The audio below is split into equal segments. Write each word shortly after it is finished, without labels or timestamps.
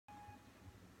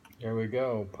Here we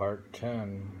go, part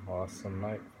 10, Awesome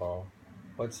Nightfall.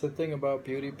 What's the thing about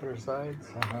beauty presides?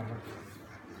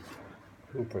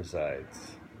 Who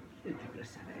presides? It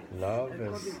presides. Love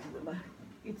According is to the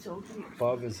it's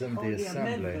love is in the only a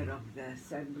assembly. member of the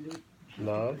assembly who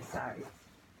Love presides.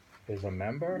 is a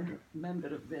member?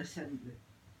 Member of the assembly.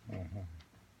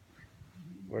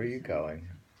 Where are you going?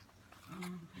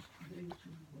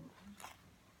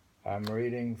 I'm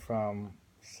reading from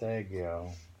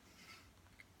Saigyo.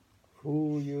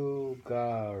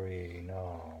 Fuyugari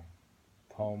no.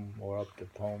 Poem, or up to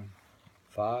poem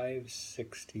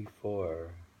 564.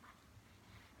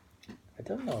 I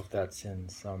don't know if that's in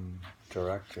some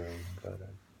directory, but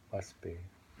it must be.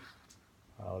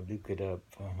 I'll look it up.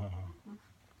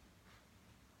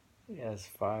 Yes,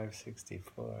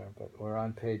 564, but we're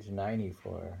on page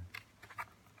 94.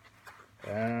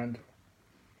 And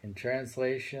in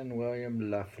translation,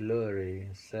 William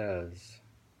Lafleur says,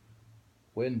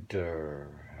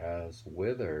 "Winter has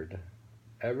withered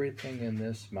everything in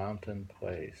this mountain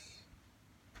place.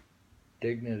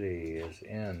 Dignity is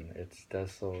in its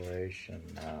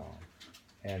desolation now,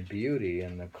 and beauty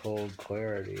in the cold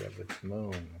clarity of its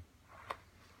moon."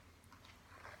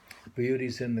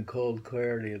 Beauty's in the cold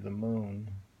clarity of the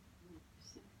moon.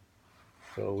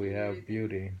 So we have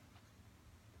beauty.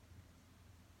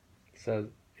 So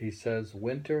he says,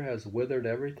 "Winter has withered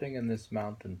everything in this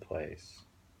mountain place.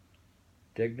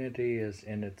 Dignity is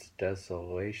in its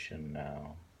desolation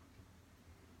now,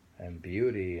 and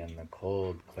beauty in the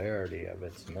cold clarity of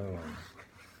its moon."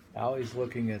 Now he's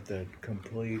looking at the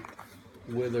complete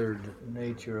withered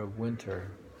nature of winter.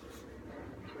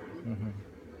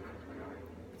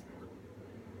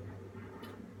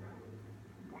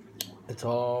 It's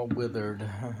all withered,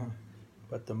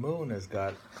 but the moon has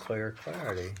got clear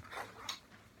clarity.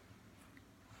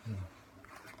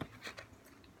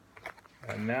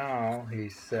 And now he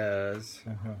says,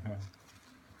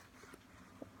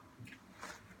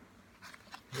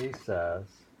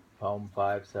 poem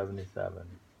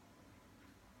 577,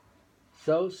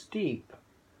 "So steep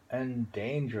and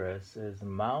dangerous is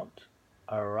Mount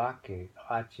Arachi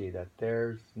that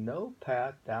there's no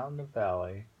path down the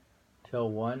valley till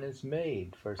one is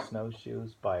made for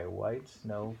snowshoes by white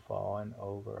snow fallen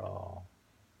over all."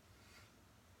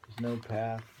 There's no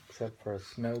path except for a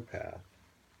snow path.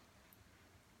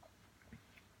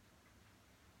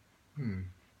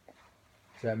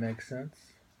 Does that make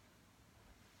sense?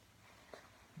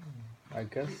 I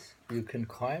guess you can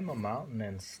climb a mountain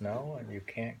in snow and you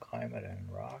can't climb it in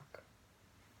rock.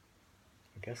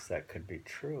 I guess that could be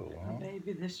true, huh?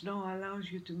 Maybe the snow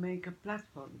allows you to make a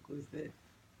platform with the.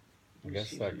 I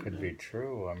guess that could be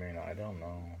true. I mean, I don't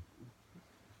know.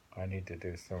 I need to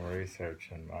do some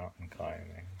research in mountain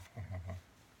climbing.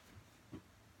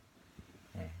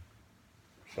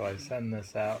 Shall I send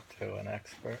this out to an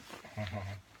expert?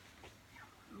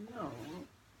 No,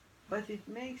 but it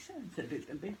makes sense a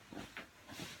little bit.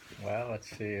 Well, let's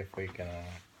see if we can...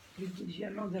 It gives you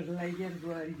another layer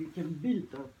where you can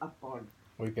build upon.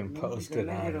 We can post it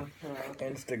on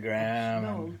Instagram.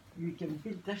 Snow, you can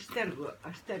build a stairway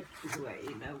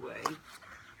in a way.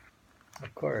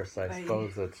 Of course, I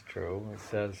suppose that's true.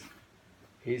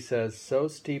 He says, "So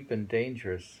steep and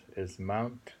dangerous is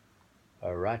Mount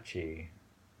Arachi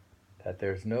that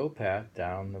there's no path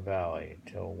down the valley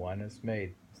till one is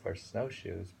made for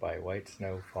snowshoes by white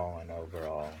snow fallen over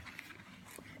all."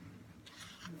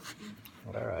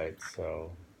 All right,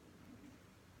 so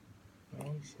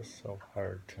why is this so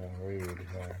hard to read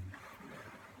here?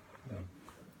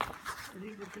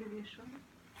 Read the previous one.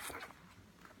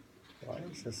 Why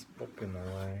is this book in the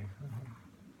way?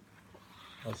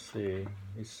 Let's see.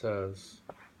 He says,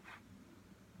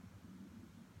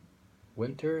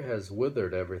 "Winter has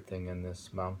withered everything in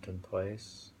this mountain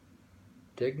place.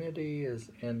 Dignity is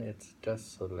in its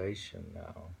desolation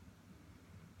now,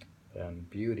 and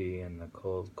beauty in the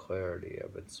cold clarity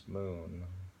of its moon."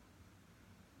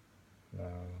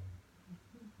 No,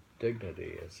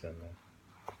 dignity is in the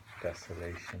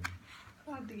desolation.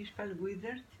 How do you spell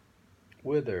withered?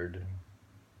 Withered.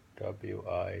 Withered.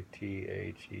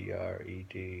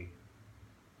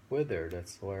 Withered,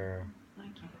 that's where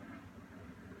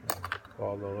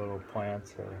all the little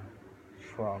plants are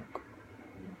shrunk.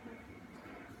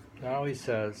 Now he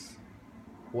says,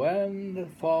 "When the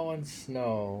fallen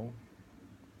snow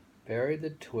buried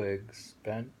the twigs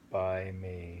bent by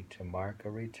me to mark a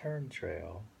return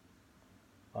trail,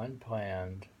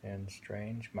 unplanned in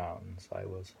strange mountains, I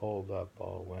was holed up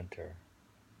all winter."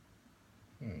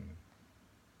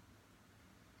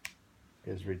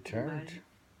 His return?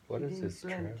 What is his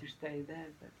trip? He didn't plan to stay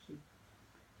there, but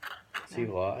Is he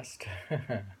lost?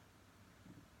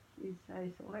 he he's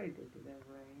isolated in a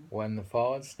way. When the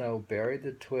fallen snow buried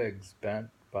the twigs bent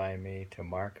by me to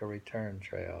mark a return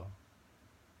trail,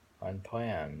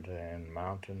 unplanned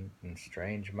in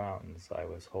strange mountains, I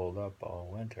was holed up all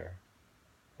winter.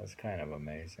 That's kind of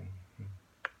amazing.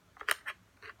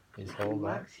 He's He holed up.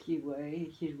 marks his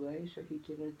way so he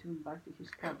can return back to his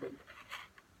cabin.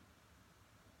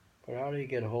 But how did he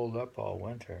get holed up all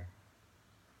winter?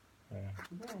 Yeah,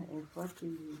 and what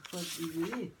did you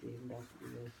eat in that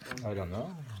place? I don't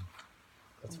know.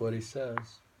 That's what he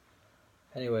says.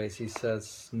 Anyways, he says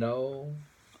snow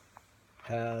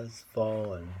has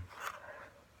fallen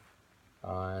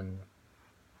on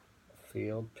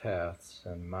field paths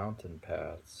and mountain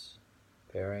paths,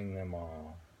 bearing them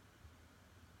all.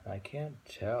 I can't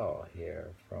tell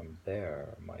here from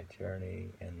there my journey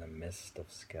in the mist of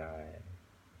sky.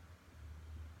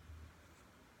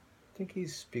 I think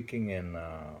he's speaking in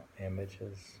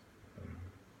images, and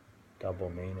double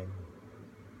meaning.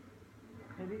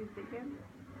 Read it again.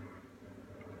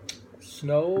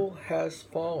 Snow has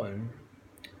fallen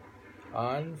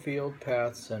on field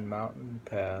paths and mountain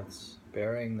paths,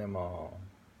 bearing them all.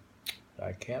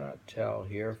 I cannot tell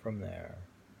here from there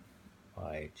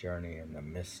my journey in the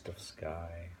mist of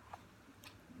sky.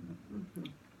 Mm-hmm.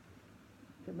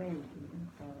 It's amazing.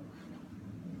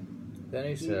 Then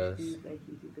he says, feels like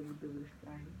he's in the middle of the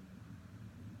sky.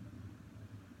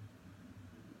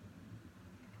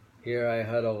 here I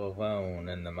huddle alone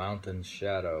in the mountain's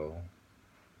shadow,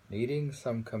 needing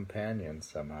some companion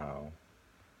somehow.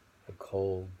 The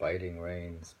cold, biting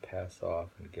rains pass off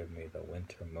and give me the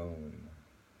winter moon.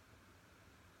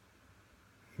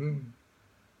 You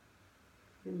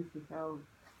see how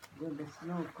when the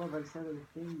snow covers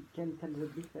everything, you can tell the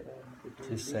difference between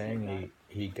He's this saying and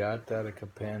he got that a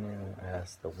companion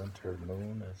as the winter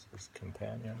moon as his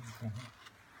companion.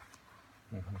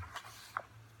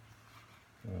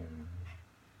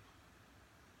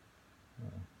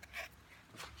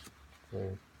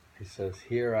 So he says,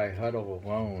 here I huddle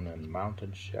alone in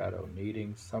mountain shadow,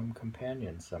 needing some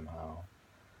companion somehow.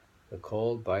 The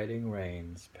cold, biting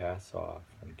rains pass off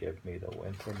and give me the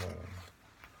winter moon.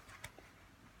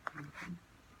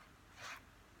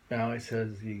 Now he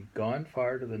says he'd gone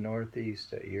far to the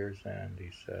northeast at year's end,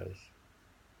 he says,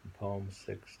 in poem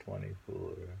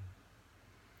 624.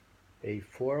 A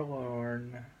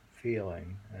forlorn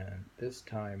feeling, and this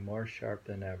time more sharp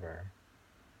than ever,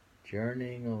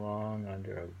 journeying along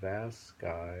under a vast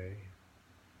sky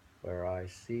where I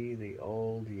see the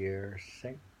old year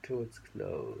sink to its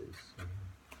close.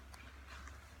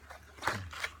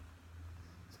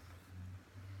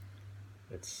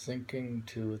 It's sinking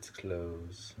to its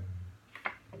close.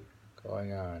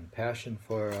 Going on. Passion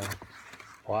for a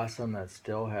blossom that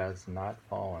still has not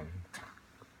fallen.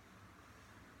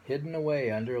 Hidden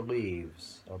away under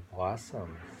leaves, a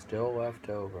blossom still left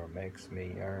over makes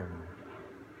me yearn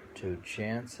to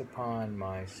chance upon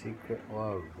my secret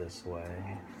love this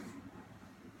way.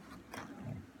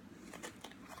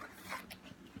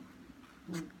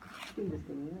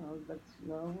 interesting, that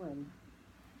snow and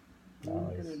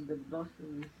winter and the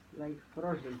blossom is like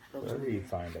frozen. Where do you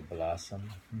find a blossom?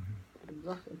 The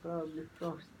blossom probably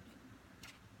frost.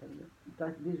 And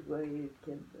that this way it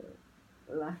can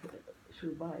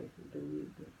survive the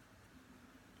winter.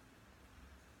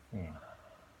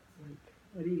 Like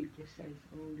Rilke says,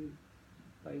 only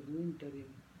by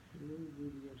wintering through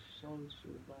will your soul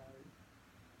survive.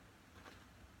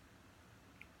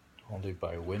 Only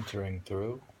by wintering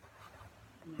through?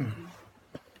 Mm-hmm.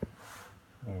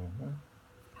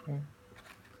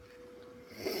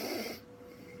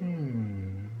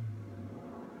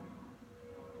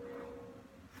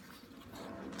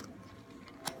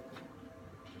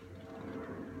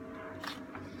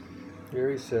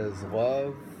 Here he says,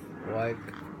 love like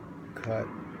cut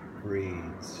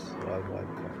reeds. Love like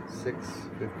cut.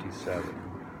 657.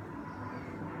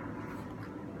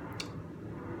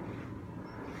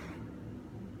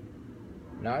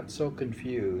 Not so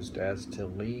confused as to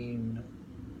lean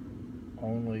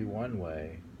only one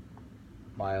way.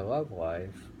 My love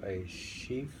life, a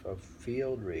sheaf of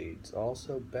field reeds,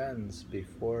 also bends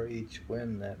before each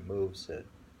wind that moves it.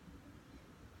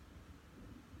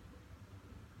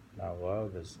 Now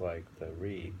love is like the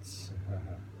reeds.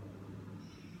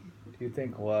 Do you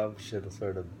think love should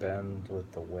sort of bend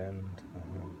with the wind?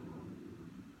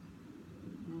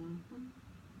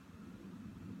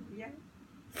 Yeah.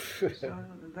 So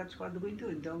that's what we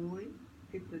do, don't we?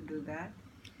 People do that.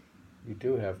 You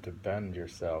do have to bend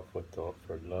yourself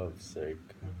for love's sake.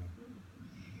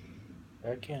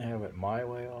 I can't have it my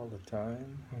way all the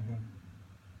time.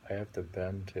 I have to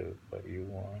bend to what you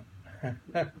want.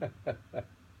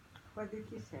 What did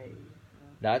he say?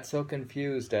 Not so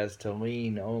confused as to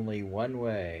lean only one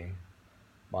way,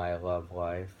 my love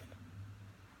life.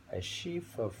 A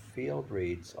sheaf of field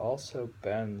reeds also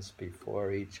bends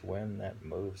before each wind that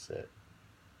moves it.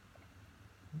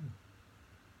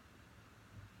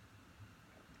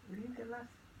 Read the last.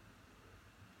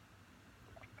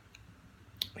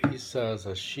 He says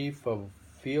a sheaf of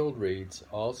field reeds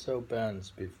also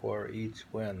bends before each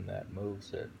wind that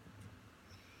moves it.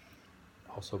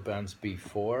 Also bends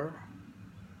before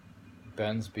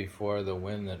the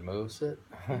wind that moves it.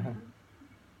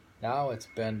 Now it's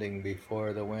bending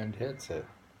before the wind hits it,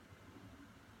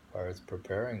 or it's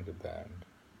preparing to bend,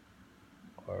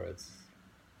 or it's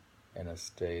in a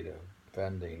state of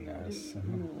bendiness.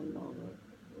 No.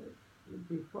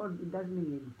 Before it doesn't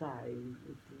mean in time,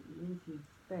 it means in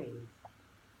space.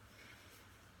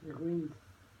 The wind,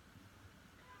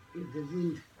 if the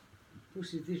wind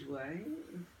pushes this way,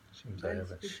 it Seems I bends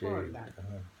haven't before shaved. that.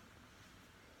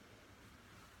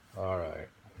 All right,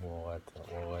 we'll let.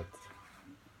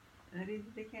 Read it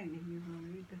again if you want to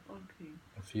read the whole thing.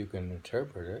 If you can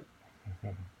interpret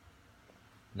it.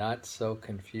 Not so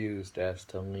confused as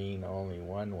to lean only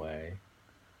one way,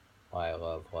 my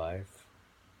love life.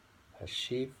 A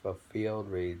sheaf of field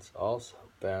reeds also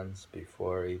bends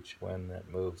before each wind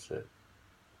that moves it.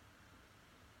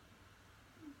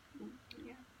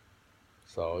 Yeah.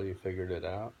 So you figured it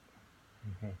out?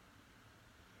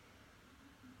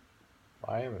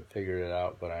 I haven't figured it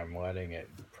out, but I'm letting it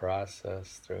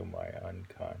process through my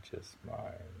unconscious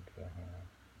mind.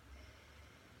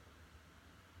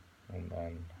 And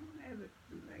then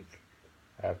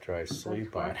after I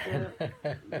sleep on it.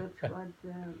 That's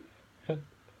what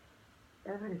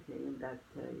everything that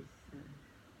is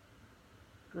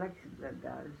flexible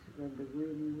does. When the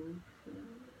wind moves,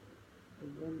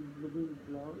 when the wind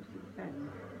blows, it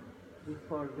bends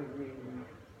before the wind.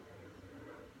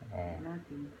 Not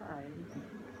in time,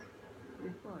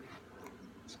 before.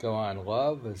 Let's go on.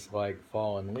 Love is like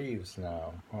fallen leaves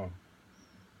now.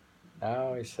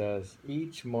 Now he says,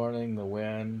 each morning the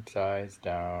wind dies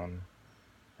down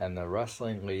and the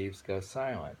rustling leaves go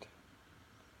silent.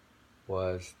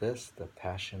 Was this the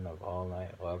passion of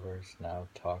all-night lovers now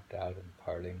talked out in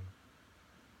parting?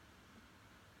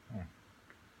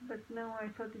 But now I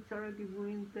thought it's already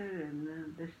winter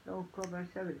and the snow covers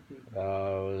everything.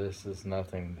 Oh, this has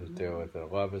nothing to do with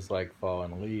it. Love is like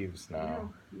fallen leaves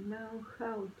now. Now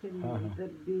how can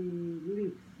that be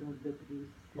leaves of the trees?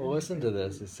 Well, listen to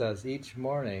this. It says, each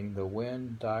morning the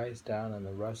wind dies down and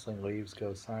the rustling leaves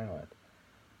go silent.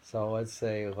 So let's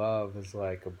say love is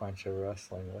like a bunch of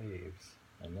rustling leaves,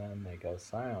 and then they go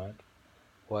silent.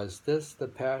 Was this the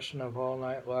passion of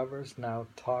all-night lovers now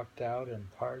talked out in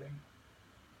parting?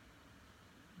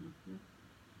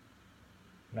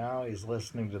 Now he's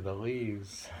listening to the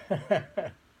leaves.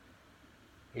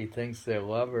 He thinks they're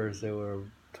lovers who were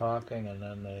talking and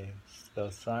then they go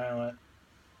silent.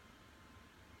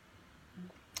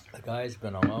 The guy's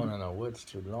been alone in the woods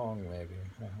too long, maybe.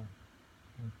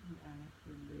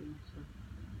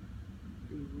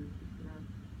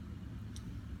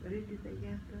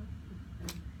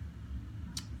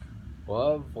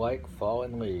 Love like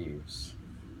fallen leaves.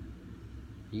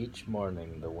 Each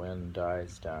morning the wind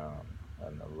dies down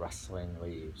and the rustling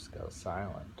leaves go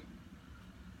silent.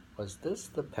 Was this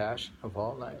the passion of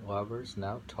all-night lovers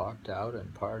now talked out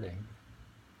in parting?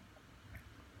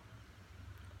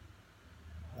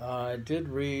 I did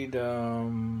read,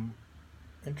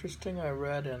 interesting, I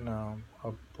read in a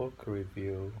book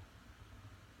review,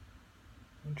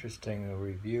 a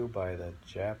review by the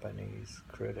Japanese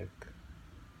critic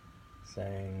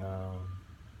saying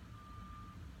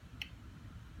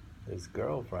his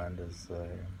girlfriend is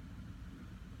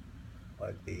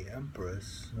like the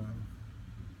empress,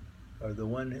 or the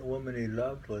woman he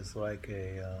loved was like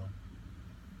a,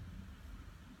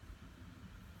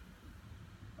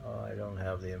 I don't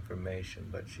have the information,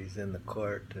 but she's in the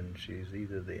court and she's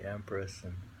either the empress,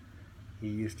 and he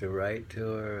used to write to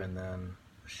her, and then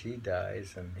she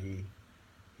dies, and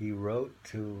he wrote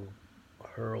to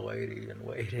her lady in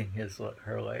waiting,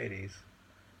 her ladies.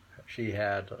 She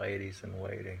had ladies in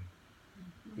waiting.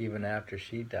 Even after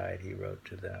she died, he wrote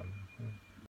to them.